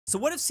So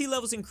what if sea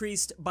levels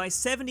increased by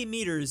 70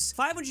 meters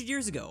 500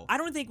 years ago? I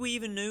don't think we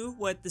even knew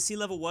what the sea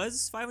level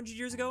was 500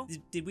 years ago.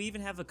 Did we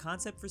even have a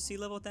concept for sea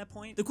level at that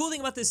point? The cool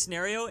thing about this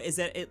scenario is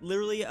that it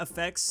literally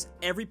affects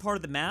every part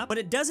of the map, but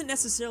it doesn't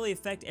necessarily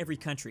affect every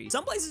country.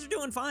 Some places are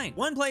doing fine.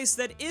 One place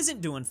that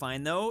isn't doing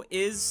fine though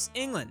is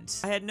England.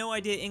 I had no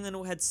idea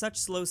England had such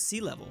slow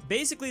sea level.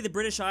 Basically, the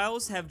British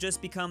Isles have just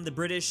become the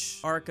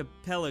British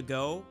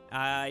archipelago.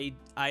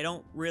 I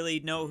don't really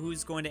know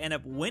who's going to end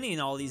up winning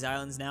all these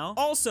islands now.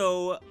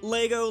 Also,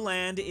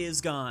 Legoland is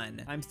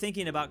gone. I'm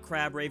thinking about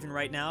crab raving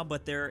right now,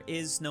 but there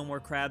is no more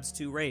crabs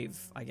to rave,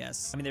 I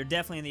guess. I mean, they're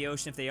definitely in the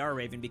ocean if they are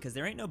raving because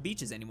there ain't no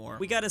beaches anymore.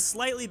 We got a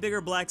slightly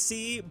bigger Black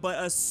Sea,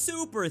 but a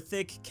super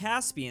thick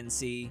Caspian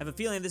Sea. I have a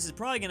feeling this is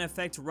probably gonna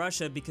affect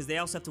Russia because they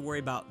also have to worry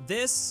about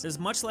this. There's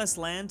much less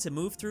land to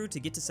move through to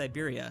get to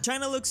Siberia.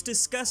 China looks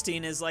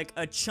disgusting as like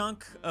a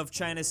chunk of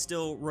China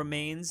still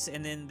remains,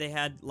 and then they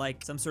had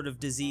like some sort of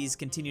disease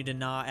continue to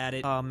gnaw at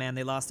it. Oh man,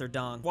 they lost their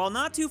dong. While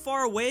not too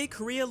far away,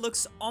 Korea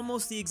looks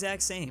almost the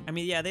exact same. I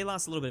mean, yeah, they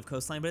lost a little bit of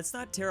coastline, but it's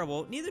not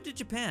terrible. Neither did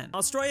Japan.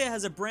 Australia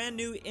has a brand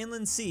new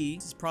inland sea.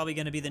 This is probably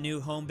gonna be the new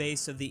home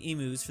base of the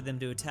emus for them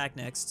to attack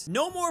next.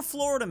 No more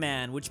Florida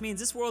man, which means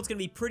this world's gonna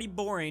be pretty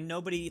boring.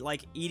 Nobody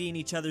like eating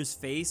each other's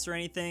face or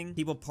anything.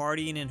 People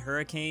partying in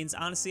hurricanes.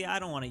 Honestly, I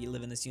don't want to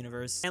live in this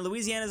universe. And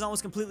Louisiana is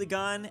almost completely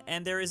gone,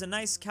 and there is a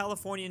nice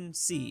Californian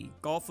sea.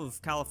 Gulf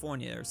of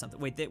California or something.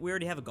 Wait, we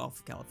already have a Gulf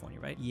of California,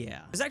 right? Yeah.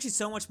 There's actually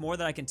so much more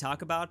that I can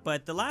talk about,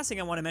 but the last thing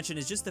I want to mention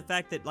is just the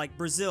fact that like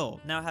Brazil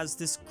now has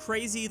this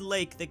crazy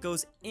lake that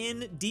goes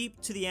in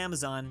deep to the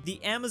Amazon.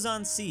 The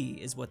Amazon Sea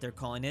is what they're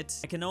calling it.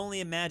 I can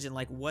only imagine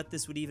like what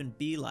this would even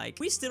be like.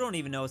 We still don't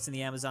even know it's in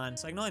the Amazon,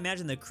 so I can only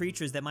imagine the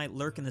creatures that might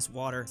lurk in this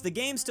water. So the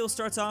game still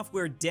starts off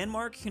where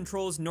Denmark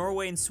controls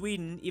Norway and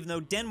Sweden, even though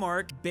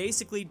Denmark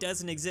basically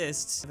doesn't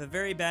exist. I have a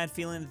very bad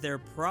feeling that they're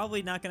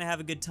probably not going to have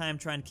a good time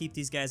trying to keep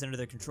these guys under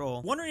their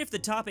control. Wondering if the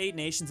top 8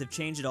 nations have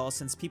changed at all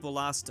since people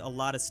lost a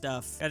lot of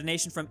stuff. Got a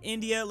nation from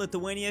India,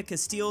 Lithuania,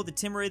 Castile, the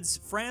Timurids,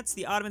 France,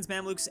 the Ottomans,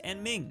 Mamluks,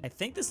 and Ming. I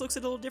think this looks a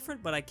little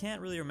different, but I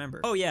can't really remember.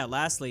 Oh yeah,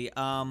 lastly,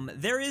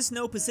 there is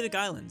no Pacific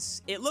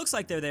Islands. It looks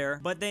like they're there,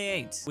 but they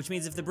ain't. Which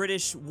means if the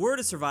British were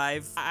to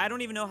survive, I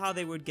don't even know how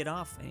they would get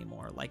off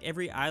anymore. Like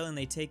every island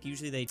they take,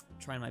 usually they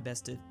try my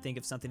best to think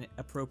of something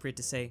appropriate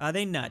to say.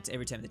 They nut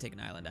every time they take an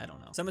island, I don't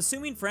know. So I'm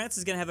assuming France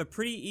is gonna have a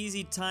pretty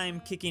easy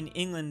time kicking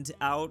England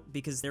out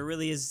because there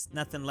really is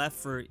nothing left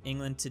for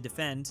England to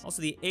defend.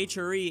 Also, the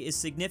HRE is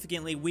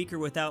significantly weaker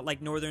without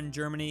like Northern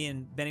Germany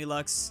and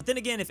Benelux. But then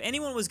again, if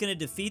anyone was gonna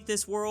defeat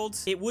this world,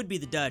 it would be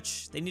the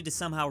Dutch. They need to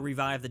somehow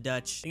revive the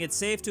Dutch. I think it's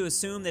safe to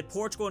assume that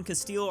Portugal and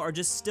Castile are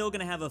just still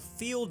gonna have a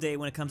field day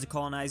when it comes to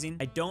colonizing.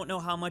 I don't know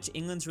how much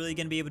England's really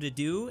gonna be able to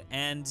do,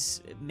 and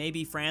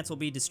maybe France will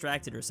be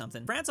distracted or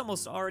something. France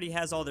almost already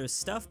has all their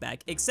stuff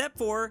back, except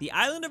for the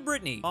island of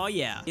Brittany. Oh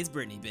yeah, it's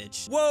Brittany,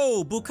 bitch.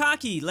 Whoa,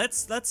 Bukkake,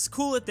 let's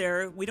cool it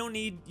there. We don't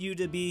need you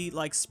to be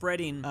like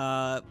spreading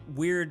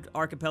weird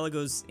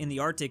archipelagos in the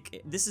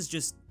Arctic.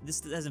 This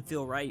doesn't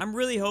feel right. I'm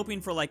really hoping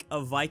for like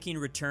a Viking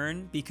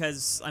return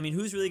because, I mean,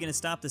 who's really gonna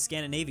stop the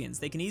Scandinavians?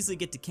 They can easily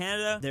get to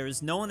Canada.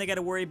 There's no one they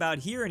gotta worry about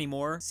here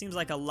anymore. Seems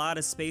like a lot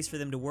of space for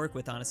them to work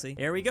with, honestly.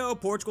 There we go.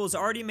 Portugal's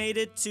already made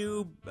it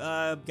to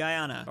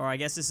Guyana. Or I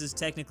guess this is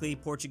technically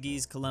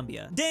Portuguese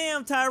Colombia.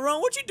 Damn, Tyrone,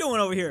 what you doing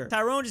over here?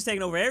 Tyrone just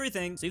taking over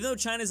everything. So even though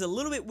China's a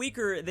little bit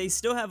weaker, they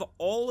still have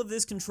all of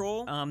this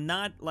control.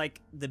 Not like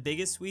the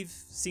biggest we've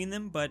seen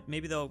them, but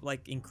maybe they'll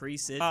like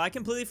increase it. I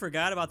completely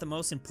forgot about the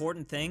most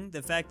important thing,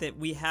 the fact that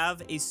we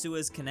have a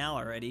Suez Canal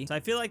already. So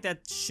I feel like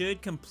that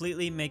should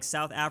completely make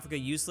South Africa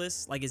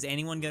useless. Like, is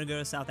anyone gonna go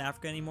to South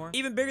Africa anymore?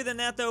 Even bigger than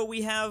that though,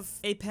 we have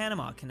a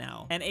Panama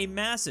Canal, and a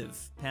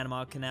massive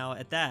Panama Canal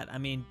at that. I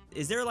mean,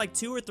 is there like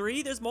 2 or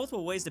 3? There's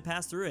multiple ways to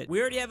pass through it. We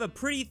already have a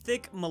pretty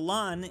thick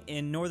Milan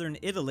in northern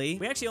Italy.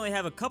 We actually only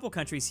have a couple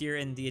countries here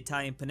in the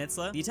Italian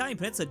Peninsula. The Italian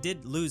Peninsula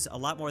did lose a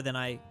lot more than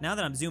now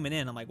that I'm zooming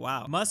in, I'm like,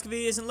 wow.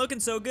 Muscovy isn't looking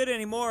so good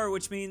anymore,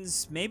 which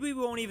means maybe we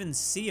won't even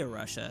see a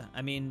Russia.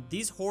 I mean,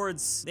 these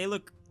hordes, they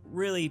look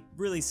really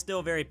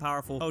still very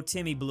powerful. Oh,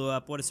 Timmy blew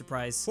up. What a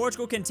surprise.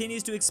 Portugal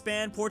continues to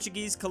expand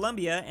Portuguese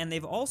Colombia, and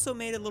they've also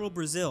made a little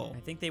Brazil. I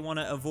think they want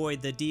to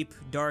avoid the deep,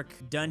 dark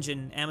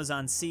dungeon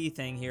Amazon Sea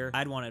thing here.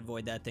 I'd want to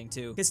avoid that thing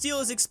too.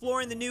 Castile is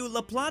exploring the new La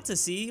Plata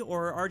Sea,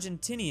 or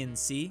Argentinian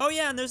Sea. Oh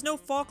yeah, and there's no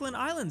Falkland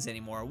Islands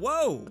anymore.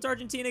 Whoa! What's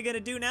Argentina gonna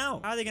do now?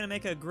 How are they gonna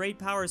make a great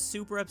power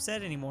super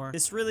upset anymore?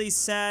 This really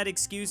sad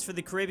excuse for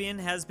the Caribbean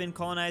has been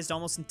colonized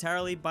almost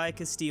entirely by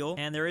Castile,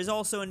 and there is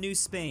also a new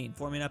Spain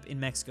forming up in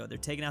Mexico. They're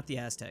taking out the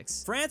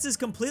Aztecs. France is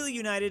completely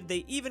united.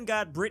 They even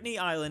got Brittany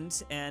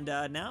Island, and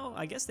now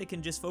I guess they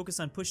can just focus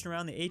on pushing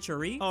around the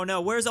HRE. Oh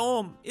no, where's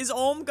Ulm? Is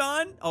Ulm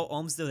gone? Oh,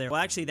 Ulm's still there.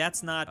 Well, actually,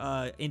 that's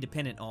not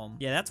independent Ulm.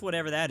 Yeah, that's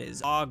whatever that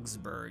is.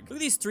 Augsburg. Look at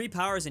these 3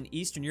 powers in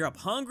Eastern Europe.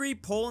 Hungary,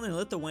 Poland, and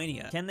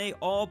Lithuania. Can they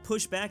all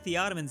push back the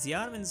Ottomans? The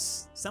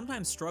Ottomans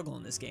sometimes struggle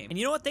in this game. And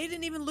you know what? They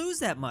didn't even lose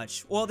that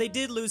much. Well, they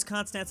did lose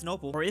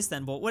Constantinople, or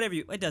Istanbul, whatever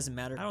it doesn't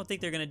matter. I don't think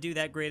they're gonna do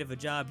that great of a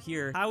job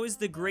here. How is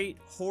the Great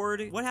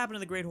Horde? What happened to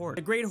the Great Horde?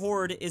 The Great Great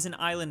Horde is an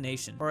island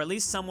nation, or at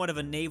least somewhat of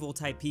a naval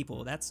type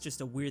people. That's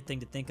just a weird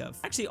thing to think of.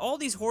 Actually, all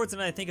these hordes,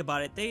 when I think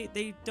about it,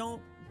 they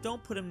don't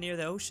put them near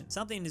the ocean.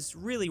 Something is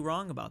really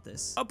wrong about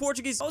this. Oh,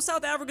 Portuguese. Oh,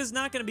 South Africa's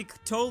not gonna be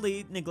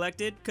totally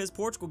neglected because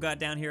Portugal got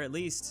down here at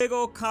least. Big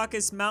old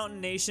Caucasus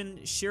Mountain Nation,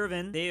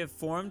 Shirvan, they have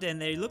formed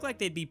and they look like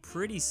they'd be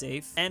pretty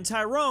safe. And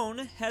Tyrone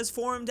has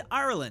formed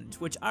Ireland,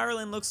 which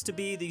Ireland looks to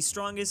be the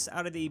strongest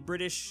out of the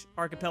British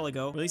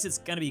archipelago. Or at least it's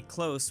gonna be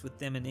close with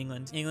them in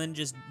England. England,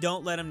 just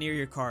don't let them near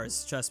your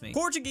cars, trust me.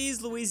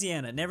 Portuguese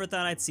Louisiana, never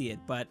thought I'd see it,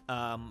 but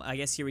I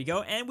guess here we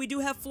go. And we do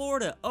have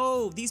Florida.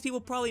 Oh, these people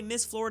probably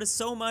miss Florida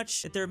so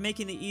much that they're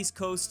making the East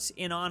Coast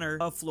in honor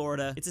of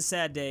Florida. It's a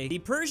sad day. The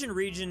Persian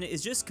region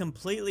is just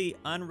completely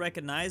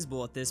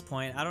unrecognizable at this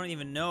point. I don't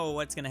even know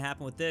what's gonna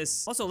happen with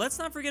this. Also, let's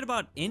not forget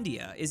about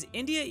India. Is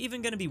India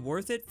even gonna be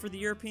worth it for the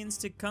Europeans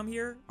to come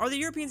here? Are the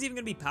Europeans even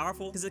gonna be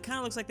powerful? Because it kind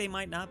of looks like they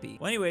might not be.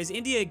 Well, anyways,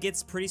 India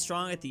gets pretty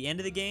strong at the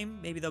end of the game.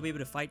 Maybe they'll be able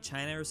to fight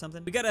China or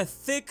something. We got a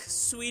thick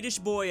Swedish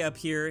boy up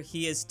here.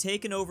 He has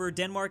taken over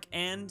Denmark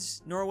and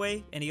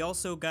Norway, and he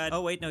also got,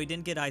 oh wait, no, he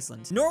didn't get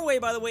Iceland. Norway,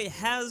 by the way,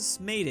 has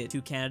made it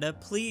to Canada.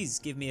 Please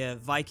give me a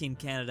Viking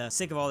Canada.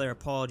 Sick of all their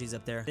apologies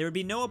up there. There would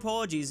be no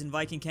apologies in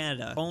Viking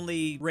Canada.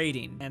 Only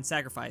raiding and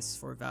sacrifice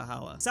for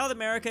Valhalla. South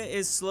America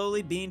is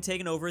slowly being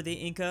taken over. The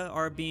Inca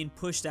are being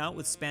pushed out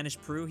with Spanish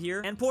Peru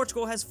here. And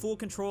Portugal has full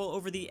control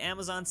over the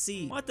Amazon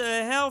Sea. What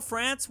the hell,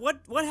 France?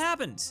 What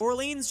happened?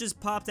 Orleans just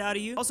popped out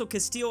of you. Also,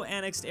 Castile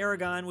annexed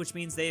Aragon, which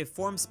means they have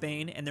formed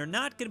Spain, and they're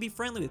not going to be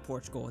friendly with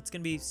Portugal. It's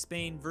going to be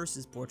Spain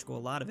versus Portugal, a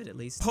lot of it at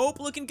least.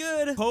 Pope looking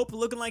good. Pope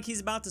looking like he's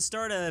about to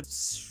start a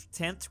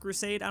 10th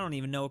crusade. I don't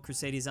even know what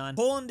crusade he's on.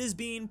 Poland is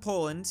being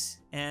Poland,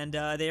 and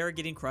they are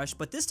getting crushed,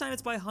 but this time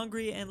it's by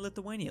Hungary and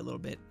Lithuania a little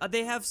bit.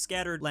 They have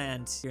scattered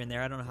land here and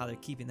there. I don't know how they're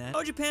keeping that.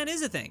 Oh, Japan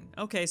is a thing.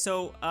 Okay,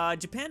 so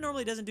Japan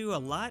normally doesn't do a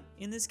lot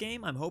in this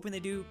game. I'm hoping they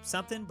do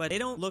something, but they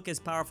don't look as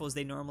powerful as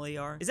they normally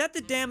are. Is that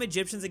the damn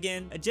Egyptians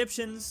again?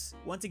 Egyptians,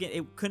 once again,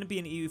 it couldn't be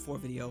an EU4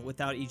 video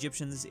without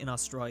Egyptians in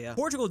Australia.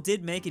 Portugal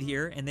did make it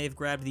here, and they've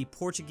grabbed the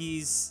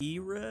Portuguese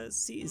era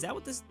Sea. Is that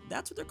what this,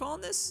 that's what they're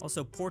calling this?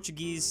 Also,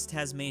 Portuguese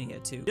Tasmania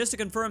too. Just to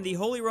confirm, the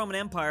Holy Roman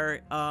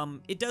Empire,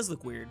 it does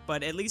look weird,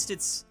 but at least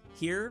it's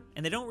here,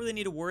 and they don't really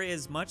need to worry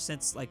as much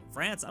since, like,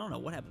 France, I don't know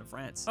what happened to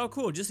France. Oh,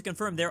 cool, just to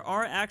confirm, there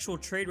are actual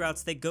trade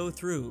routes that go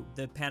through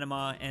the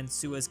Panama and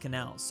Suez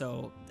Canal,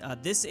 so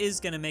this is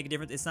gonna make a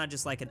difference. It's not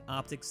just like an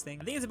optics thing.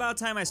 I think it's about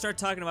time I start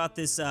talking about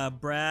this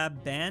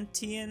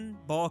Brabantian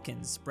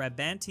Balkans.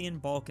 Brabantian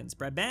Balkans.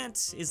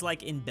 Brabant is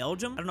like in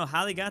Belgium. I don't know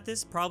how they got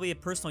this, probably a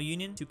personal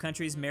union, two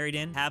countries married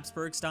in,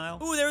 Habsburg style.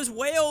 Ooh, there's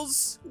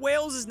Wales!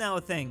 Wales is now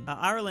a thing.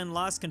 Ireland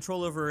lost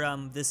control over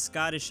this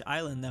Scottish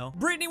island, though.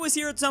 Brittany was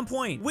here at some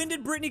point. When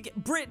did Brittany get?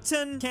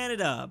 Britain,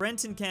 Canada.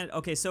 Brenton, Canada.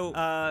 Okay,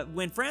 so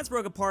when France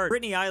broke apart,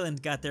 Brittany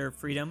Island got their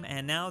freedom,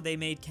 and now they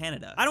made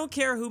Canada. I don't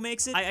care who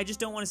makes it. I just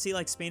don't want to see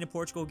like Spain and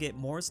Portugal get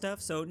more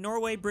stuff. So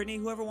Norway, Brittany,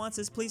 whoever wants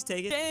this, please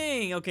take it.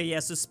 Dang. Okay, yeah.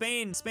 So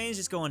Spain's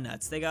just going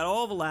nuts. They got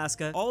all of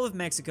Alaska, all of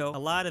Mexico, a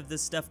lot of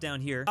this stuff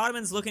down here.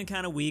 Ottomans looking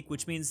kind of weak,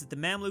 which means that the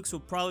Mamluks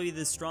will probably be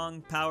the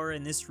strong power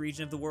in this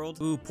region of the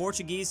world. Ooh,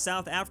 Portuguese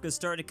South Africa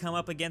started to come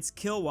up against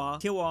Kilwa.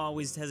 Kilwa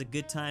always has a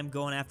good time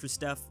going after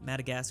stuff.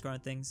 Madagascar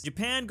and things.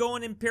 Japan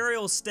going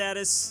imperial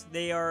status.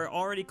 They are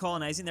already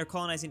colonizing. They're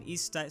colonizing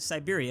East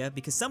Siberia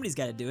because somebody's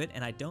got to do it,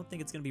 and I don't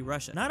think it's going to be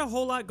Russia. Not a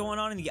whole lot going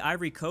on in the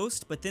Ivory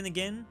Coast, but then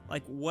again,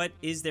 like, what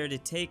is there to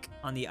take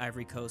on the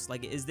Ivory Coast?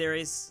 Like, is there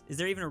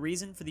even a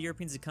reason for the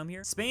Europeans to come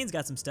here? Spain's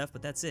got some stuff,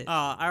 but that's it.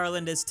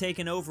 Ireland has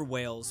taken over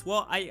Wales.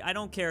 Well, I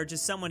don't care.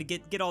 Just someone to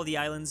get all the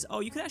islands. Oh,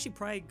 you could actually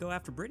probably go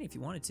after Brittany if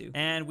you wanted to.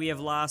 And we have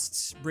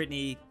lost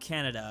Brittany,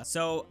 Canada.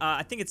 So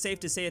I think it's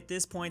safe to say at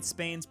this point,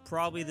 Spain's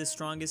probably the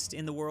strongest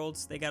in the world.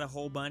 They got a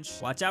whole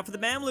bunch. Watch out for the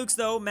Mamluks,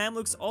 though.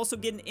 Mamluks also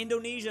getting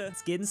Indonesia.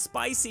 It's getting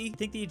spicy. I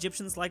think the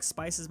Egyptians like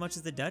spice as much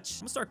as the Dutch. I'm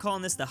gonna start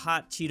calling this the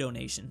Hot Cheeto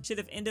Nation. Shit,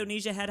 if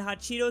Indonesia had hot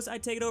Cheetos,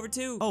 I'd take it over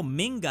too. Oh,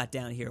 Ming got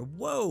down here.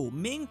 Whoa,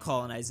 Ming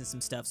colonizing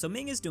some stuff. So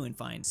Ming is doing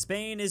fine.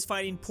 Spain is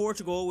fighting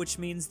Portugal, which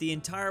means the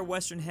entire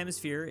Western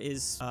Hemisphere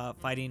is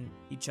fighting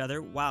each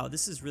other. Wow,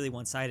 this is really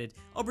one-sided.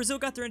 Oh, Brazil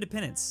got their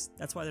independence.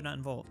 That's why they're not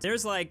involved.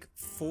 There's like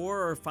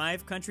 4 or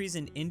 5 countries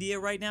in India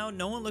right now.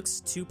 No one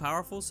looks too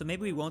powerful, so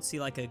maybe we won't see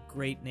like a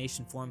great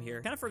nation form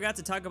here. Kind of forgot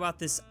to talk about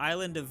this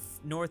island of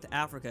North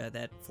Africa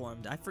that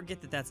formed. I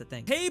forget that that's a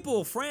thing.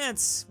 Papal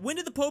France. When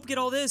did the Pope get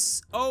all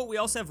this? Oh, we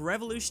also have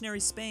revolutionary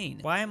Spain.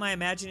 Why am I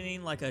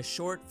imagining like a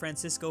short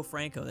Francisco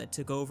Franco that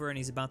took over and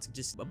he's about to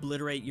just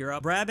obliterate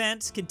Europe?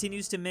 Brabant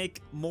continues to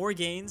make more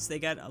gains. They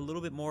got a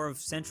little bit more of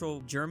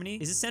central Germany.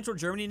 Is it central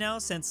Germany now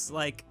since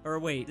like, or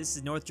wait, this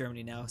is North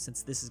Germany now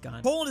since this is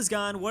gone. Poland is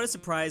gone. What a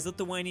surprise.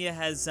 Lithuania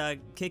has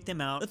kicked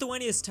them out.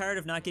 Lithuania is tired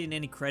of not getting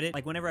any credit.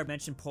 Like whenever I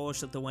mention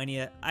Polish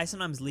Lithuania, I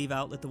sometimes leave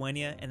out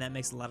Lithuania, and that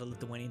makes a lot of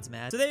Lithuanians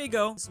mad. So there you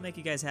go. This will make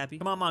you guys happy.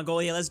 Come on,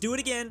 Mongolia. Let's do it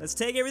again. Let's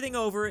take everything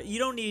over. You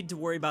don't need to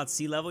worry about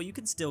sea level. You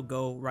can still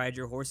go ride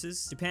your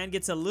horses. Japan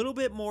gets a little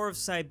bit more of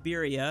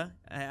Siberia.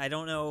 I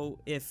don't know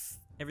if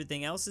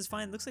everything else is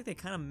fine. Looks like they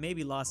kind of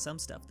maybe lost some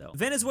stuff though.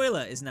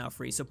 Venezuela is now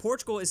free, so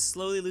Portugal is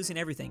slowly losing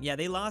everything. Yeah,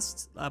 they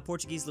lost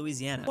Portuguese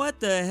Louisiana. What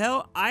the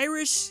hell?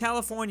 Irish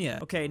California.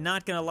 Okay,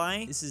 not gonna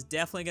lie, this is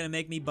definitely gonna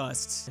make me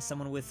bust. As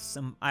someone with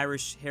some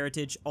Irish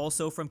heritage,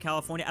 also from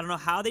California. I don't know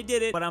how they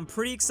did it, but I'm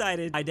pretty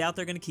excited. I doubt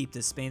they're gonna keep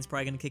this. Spain's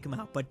probably gonna kick them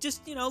out, but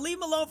just, you know, leave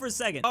them alone for a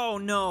second. Oh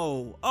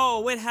no.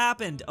 Oh, what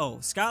happened? Oh,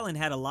 Scotland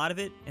had a lot of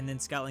it, and then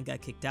Scotland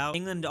got kicked out.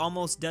 England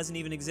almost doesn't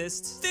even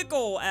exist.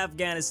 Fickle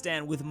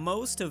Afghanistan with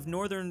most of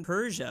northern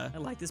Persia. I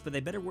like this, but they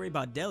better worry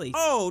about Delhi.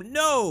 Oh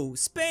no,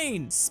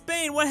 Spain.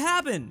 Spain, what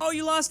happened? Oh,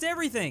 you lost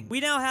everything. We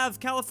now have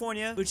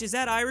California, which is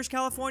that Irish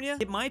California?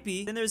 It might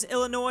be. Then there's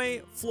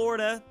Illinois,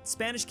 Florida,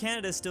 Spanish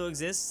Canada still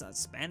exists.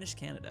 Spanish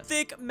Canada.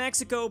 Thick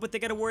Mexico, but they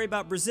gotta worry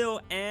about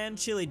Brazil and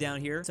Chile down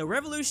here. So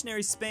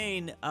revolutionary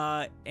Spain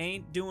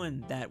ain't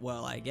doing that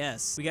well, I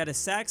guess. We got a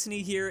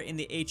Saxony here in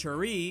the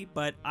HRE,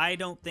 but I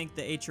don't think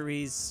the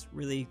HREs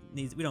really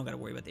needs, we don't gotta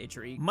worry about the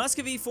HRE.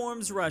 Muscovy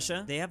forms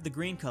Russia. They have the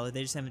green color,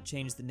 they just haven't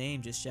changed the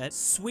name just yet.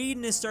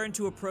 Sweden is starting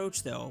to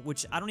approach though,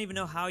 which I don't even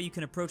know how you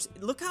can approach.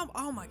 Look how,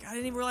 oh my god, I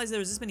didn't even realize there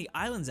was this many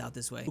islands out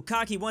this way.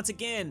 Bukaki once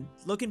again,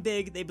 looking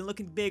big. They've been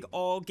looking big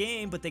all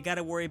game, but they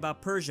gotta worry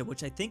about Persia,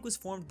 which I think was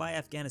formed by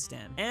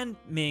Afghanistan. And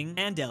Ming,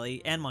 and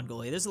Delhi, and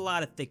Mongolia. There's a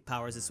lot of thick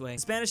powers this way.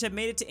 The Spanish have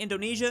made it to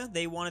Indonesia.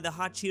 They wanted the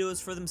hot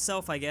Cheetos for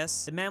themselves, I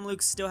guess. The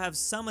Mamluks still have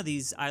some of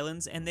these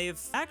islands, and they've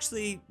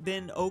actually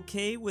been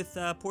okay with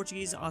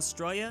Portuguese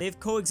Australia. They've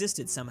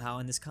coexisted somehow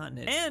in this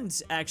continent.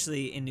 And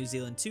actually in New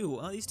Zealand too.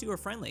 Well, these two are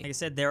friendly. Like I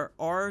said, there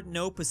are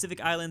no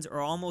Pacific islands, or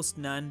almost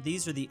none.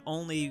 These are the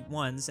only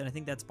ones, and I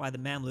think that's by the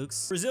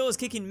Mamluks. Brazil is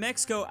kicking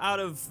Mexico out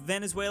of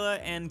Venezuela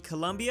and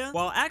Colombia.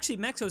 While actually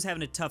Mexico's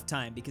having a tough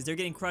time because they're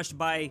getting crushed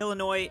by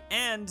Illinois,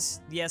 and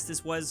yes,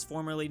 this was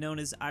formerly known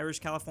as Irish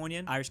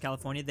California.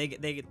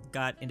 They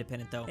got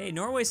independent though. Hey,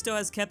 Norway still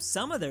has kept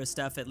some of their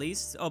stuff at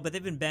least. Oh, but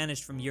they've been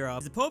banished from Europe.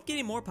 Is the Pope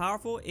getting more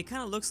powerful? It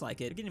kind of looks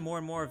like it. They're getting more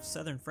and more of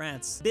southern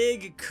France.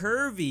 Big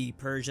curvy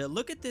Persia.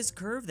 Look at this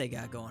curve they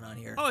got going on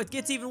here. Oh, it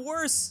gets even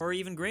worse or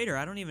even greater.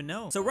 I don't even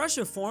know. So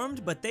Russia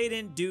formed, but they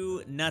didn't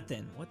do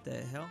nothing. What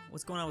the hell?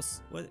 What's going on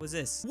with, what was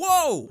this?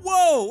 Whoa,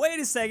 whoa, wait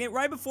a second.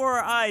 Right before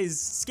our eyes,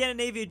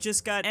 Scandinavia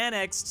just got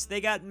annexed.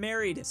 They got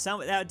married.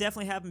 That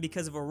definitely happened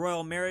because of a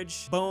royal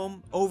marriage.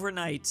 Boom,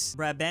 overnight.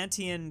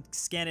 Brabantian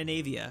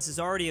Scandinavia. This is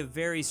already a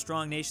very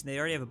strong nation. They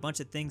already have a bunch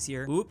of things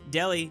here. Oop,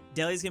 Delhi.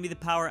 Delhi's gonna be the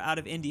power out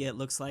of India, it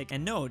looks like.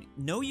 And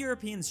no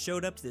Europeans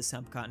showed up to this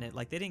subcontinent.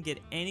 Like, they didn't get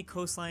any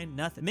coastline,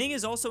 nothing. Ming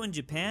is also in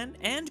Japan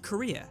and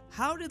Korea.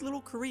 How did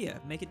little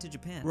Korea make it to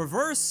Japan?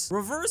 Reverse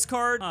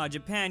card. Aw,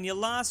 Japan, you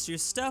lost your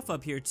stuff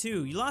up here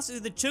too. You lost it to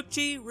the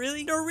Chukchi?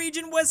 Really?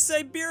 Norwegian West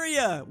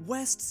Siberia.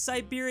 West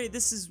Siberia.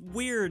 This is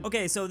weird.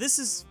 Okay, so this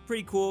is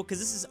pretty cool because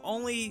this is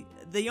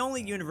the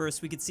only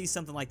universe we could see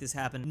something like this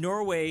happen.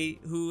 Norway,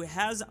 who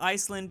has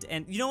Iceland,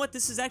 and you know what?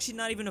 This is actually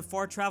not even a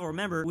far travel.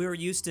 Remember, we were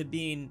used to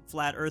being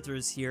flat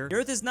earthers here. The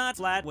Earth is not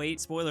flat.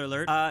 Wait, spoiler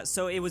alert.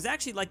 So it was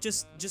actually like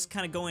just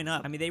kind of going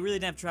up. I mean, they really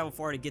didn't have to travel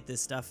far to get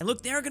this stuff. And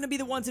look, they're gonna be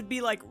the ones that'd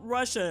be like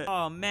Russia.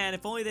 Oh man,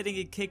 if only they didn't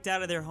get kicked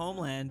out of their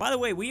homeland. By the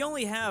way, we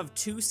only have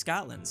 2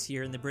 Scotlands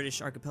here in the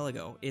British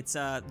archipelago. It's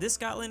this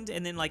Scotland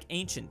and then like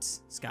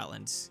ancient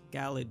Scotland.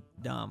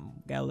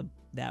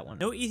 That one.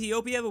 No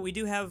Ethiopia, but we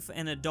do have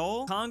an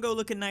Adol. Congo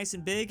looking nice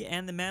and big,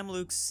 and the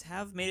Mamluks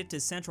have made it to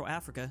Central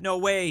Africa. No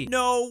way.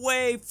 No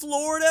way.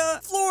 Florida?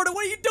 Florida,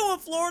 what are you doing,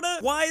 Florida?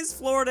 Why is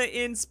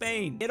Florida in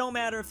Spain? It don't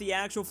matter if the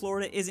actual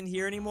Florida isn't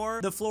here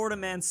anymore. The Florida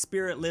man's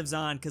spirit lives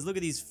on, because look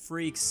at these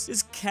freaks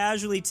just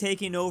casually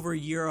taking over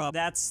Europe.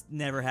 That's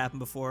never happened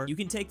before. You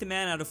can take the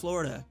man out of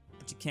Florida,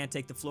 but you can't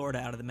take the Florida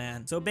out of the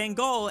man. So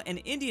Bengal, an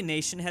Indian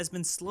nation, has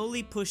been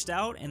slowly pushed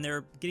out, and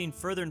they're getting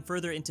further and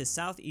further into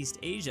Southeast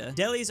Asia.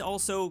 Delhi's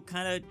also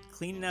kind of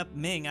cleaning up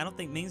Ming. I don't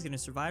think Ming's gonna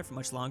survive for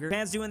much longer.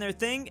 Japan's doing their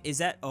thing. Is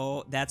that,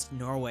 oh, that's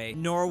Norway.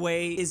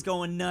 Norway is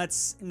going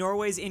nuts.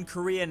 Norway's in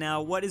Korea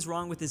now. What is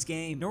wrong with this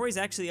game? Norway's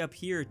actually up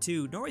here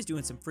too. Norway's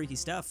doing some freaky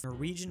stuff.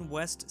 Norwegian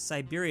West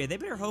Siberia. They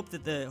better hope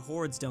that the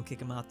hordes don't kick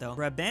them out though.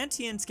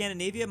 Brabantian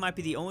Scandinavia might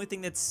be the only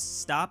thing that's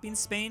stopping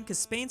Spain, because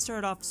Spain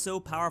started off so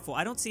powerful.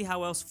 I don't see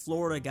how else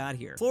Florida got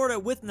here. Florida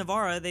with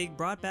Navarra, they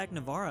brought back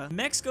Navarra.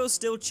 Mexico's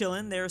still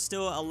chilling. They're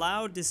still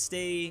allowed to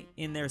stay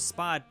in their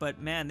spot,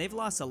 but man, they've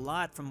lost a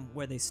lot from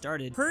where they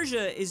started.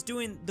 Persia is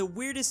doing the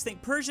weirdest thing.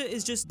 Persia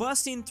is just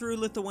busting through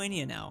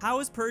Lithuania now. How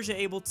is Persia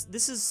able to?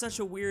 This is such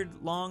a weird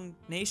long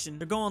nation.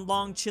 They're going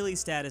long Chile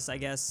status, I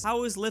guess.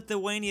 How is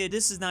Lithuania?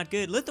 This is not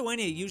good.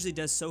 Lithuania usually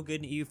does so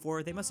good in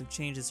EU4. They must have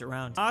changed this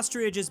around.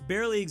 Austria just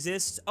barely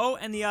exists. Oh,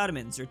 and the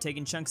Ottomans are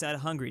taking chunks out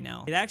of Hungary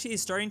now. It actually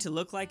is starting to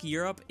look like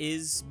Europe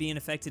is being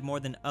affected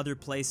more than other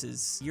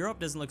places. Europe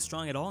doesn't look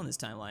strong at all in this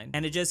timeline.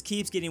 And it just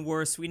keeps getting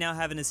worse. We now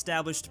have an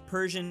established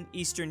Persian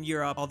Eastern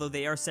Europe, although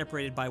they are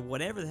separated by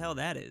whatever the hell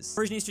that is.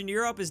 Persian Eastern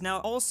Europe is now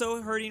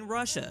also hurting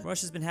Russia.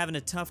 Russia's been having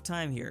a tough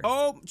time here.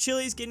 Oh,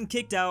 Chile's getting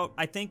kicked out.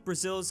 I think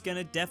Brazil's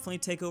gonna definitely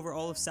take over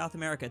all of South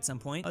America at some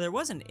point. Oh, there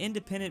was an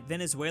independent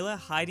Venezuela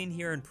hiding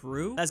here in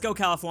Peru. Let's go,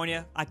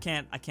 California. I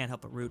can't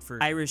help but root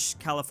for Irish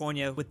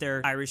California with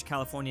their Irish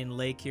Californian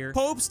lake here.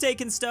 Pope's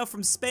taking stuff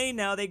from Spain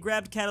now. They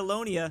grabbed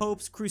Catalonia.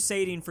 Pope's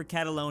crusading for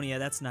Catalonia.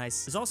 That's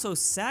nice. There's also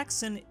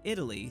Saxon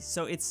Italy.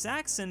 So it's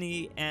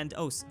Saxony and,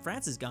 oh,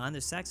 France is gone.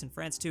 There's Saxon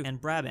France too. And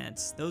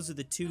Brabant. Those are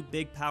the two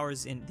big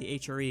powers in the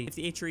HRE. If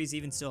the HRE is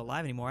even still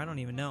alive anymore, I don't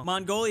even know.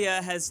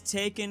 Mongolia has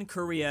taken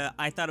Korea.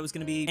 I thought it was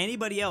going to be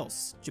anybody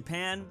else.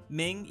 Japan,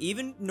 Ming,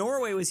 even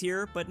Norway was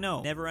here, but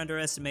no. Never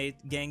underestimate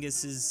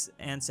Genghis's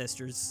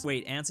ancestors.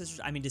 Wait, ancestors?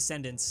 I mean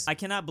descendants. I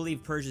cannot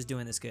believe Persia's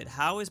doing this good.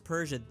 How is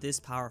Persia this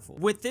powerful?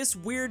 With this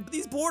weird,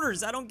 these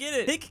borders, I don't get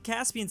it. Thick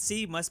Caspian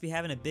Sea must be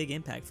having a big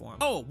impact for him.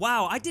 Oh,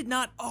 wow, I did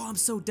not, oh, I'm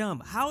so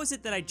dumb. How is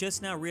it that I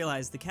just now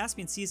realized the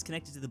Caspian Sea is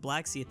connected to the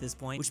Black Sea at this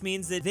point, which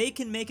means that they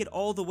can make it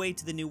all the way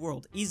to the New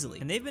World easily.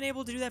 And they've been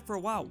able to do that for a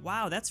while.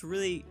 Wow, that's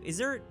really,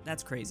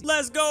 that's crazy.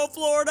 Let's go,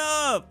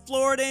 Florida!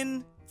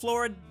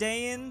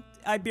 Floridian,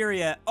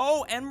 Iberia.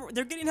 Oh, and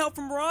they're getting help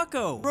from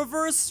Morocco.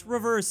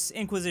 Reverse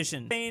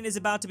Inquisition. Spain is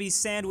about to be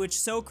sandwiched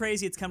so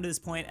crazy it's come to this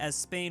point, as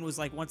Spain was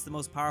like once the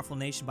most powerful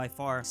nation by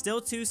far.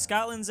 Still too,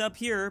 Scotland's up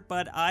here,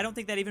 but I don't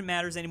think that even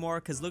matters anymore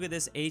because look at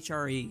this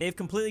HRE. They've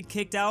completely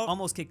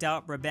almost kicked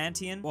out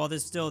Brabantian. Well,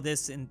 there's still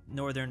this in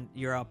Northern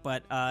Europe,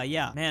 but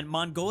yeah. Man,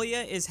 Mongolia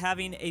is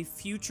having a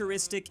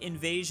futuristic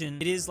invasion.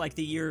 It is like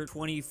the year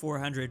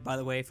 2400, by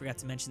the way, forgot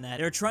to mention that.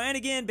 They're trying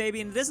again,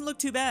 baby, and it doesn't look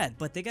too bad,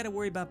 but they gotta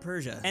worry about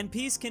Persia. And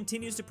peace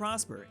continues to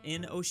prosper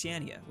in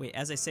Oceania. Wait,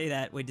 as I say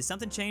that, wait, did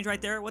something change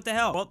right there? What the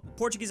hell? Well,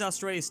 Portuguese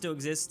Australia still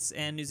exists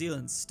and New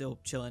Zealand's still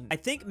chilling. I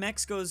think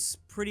Mexico's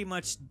pretty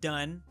much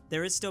done.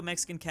 There is still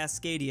Mexican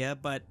Cascadia,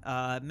 but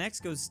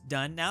Mexico's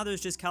done. Now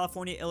there's just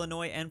California,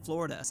 Illinois, and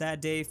Florida.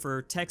 Sad day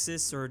for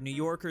Texas or New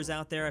Yorkers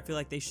out there. I feel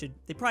like they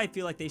probably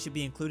feel like they should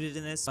be included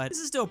in this, but this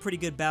is still a pretty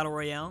good battle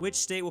royale. Which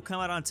state will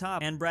come out on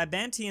top? And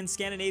Brabantian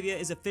Scandinavia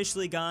is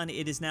officially gone.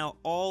 It is now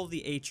all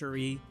the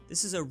HRE.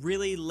 This is a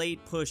really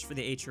late push for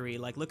the HRE.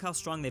 Like, look how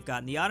strong they've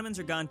gotten. The Ottomans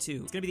are gone too.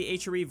 It's gonna be the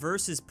HRE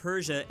versus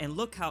Persia, and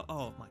look how,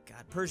 oh my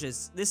god,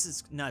 this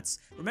is nuts.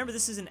 Remember,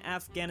 this is an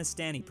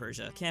Afghanistani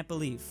Persia. Can't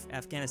believe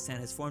Afghanistan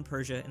has formed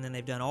Persia, and then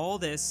they've done all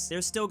this.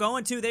 They're still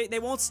going to. They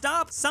won't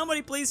stop.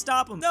 Somebody please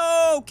stop them.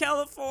 No,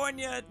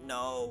 California,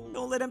 no.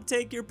 Don't let them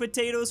take your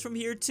potatoes from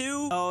here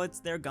too. Oh,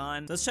 they're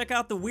gone. Let's check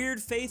out the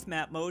weird faith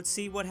map mode,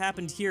 see what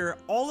happened here.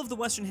 All of the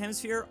Western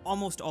Hemisphere,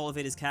 almost all of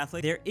it is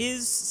Catholic. There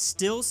is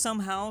still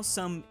somehow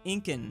some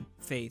Incan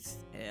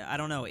faith, I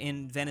don't know,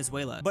 in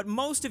Venezuela. But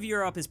most of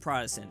Europe is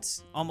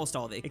Protestant. Almost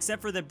all of it. Except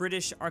for the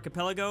British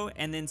archipelago,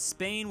 and then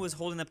Spain was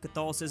holding up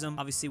Catholicism.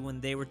 Obviously, when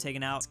they were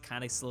taken out, it's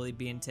kind of slowly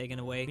being taken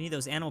away. We need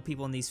those animal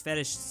people and these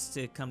fetishes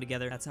to come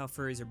together. That's how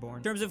furries are born.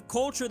 In terms of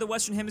culture, the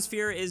Western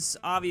Hemisphere is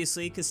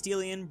obviously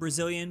Castilian,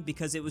 Brazilian,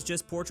 because it was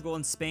just Portugal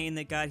and Spain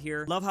that got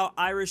here. Love how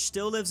Irish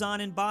still lives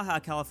on in Baja,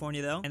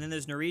 California, though. And then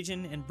there's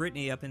Norwegian and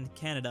Brittany up in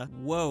Canada.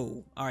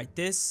 Whoa. All right,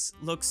 this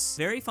looks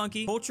very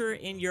funky. Culture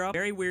in Europe,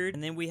 very weird.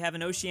 And then we have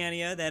an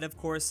Oceania that, of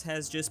course,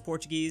 has just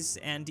Portuguese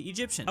and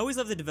Egyptian. I always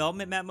love the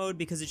development map mode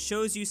because it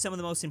shows you some of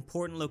the most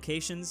important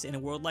locations in a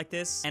world like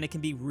this, and it can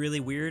be really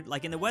weird.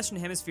 Like in the Western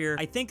Hemisphere,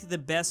 I think the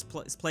best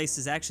place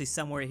is actually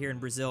somewhere here in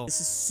Brazil.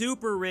 This is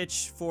super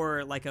rich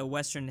for like a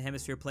Western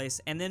Hemisphere place.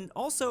 And then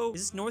also,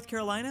 is this North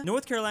Carolina?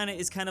 North Carolina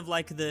is kind of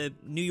like the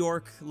New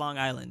York, Long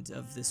Island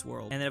of this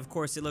world. And then, of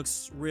course, it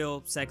looks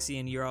real sexy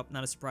in Europe.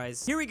 Not a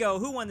surprise. Here we go.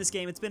 Who won this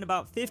game? It's been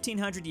about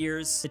 1,500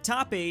 years. The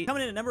top 8,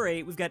 coming in at number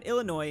 8, we've got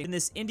Illinois, in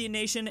this Indian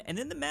nation, and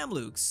then the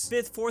Mamluks.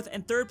 5th, 4th,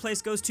 and 3rd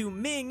place goes to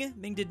Ming.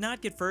 Ming did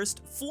not get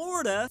first.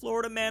 Florida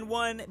man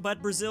won,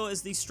 but Brazil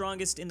is the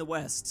strongest in the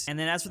West. And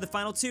then as for the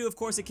final 2, of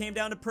course, it came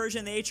down to Persia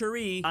and the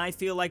HRE. I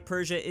feel like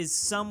Persia is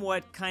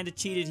somewhat kind of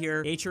cheated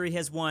here. HRE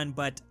has won,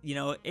 but, you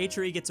know,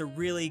 HRE gets a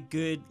really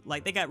good,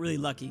 like, they got really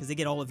lucky because they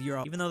get all of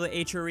Europe. Even though the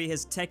HRE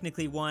has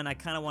technically won, I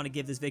kind of want to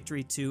give this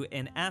victory to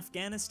an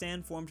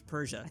Afghanistan-formed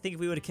Persia. I think if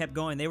we would have kept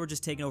going, they were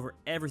just taking over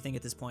everything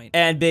at this point.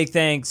 And big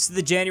thanks to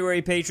the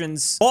January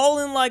patrons.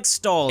 Ballin' like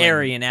Stalin,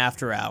 Aryan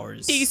After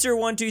Hours,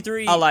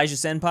 Easter123, Elijah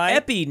Senpai,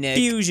 Epi Nick,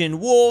 Fusion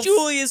Wolf,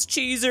 Julius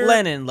Cheeser,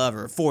 Lennon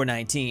Lover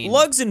 419,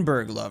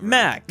 Luxembourg Lover,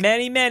 Mac,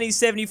 Manny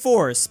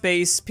 74,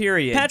 Space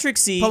Period, Patrick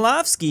C,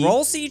 Polovsky,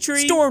 Roll C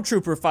Tree,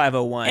 Stormtrooper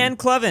 501, and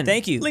Clevin.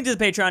 Thank you. Link to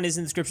the Patreon is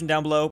in the description down below.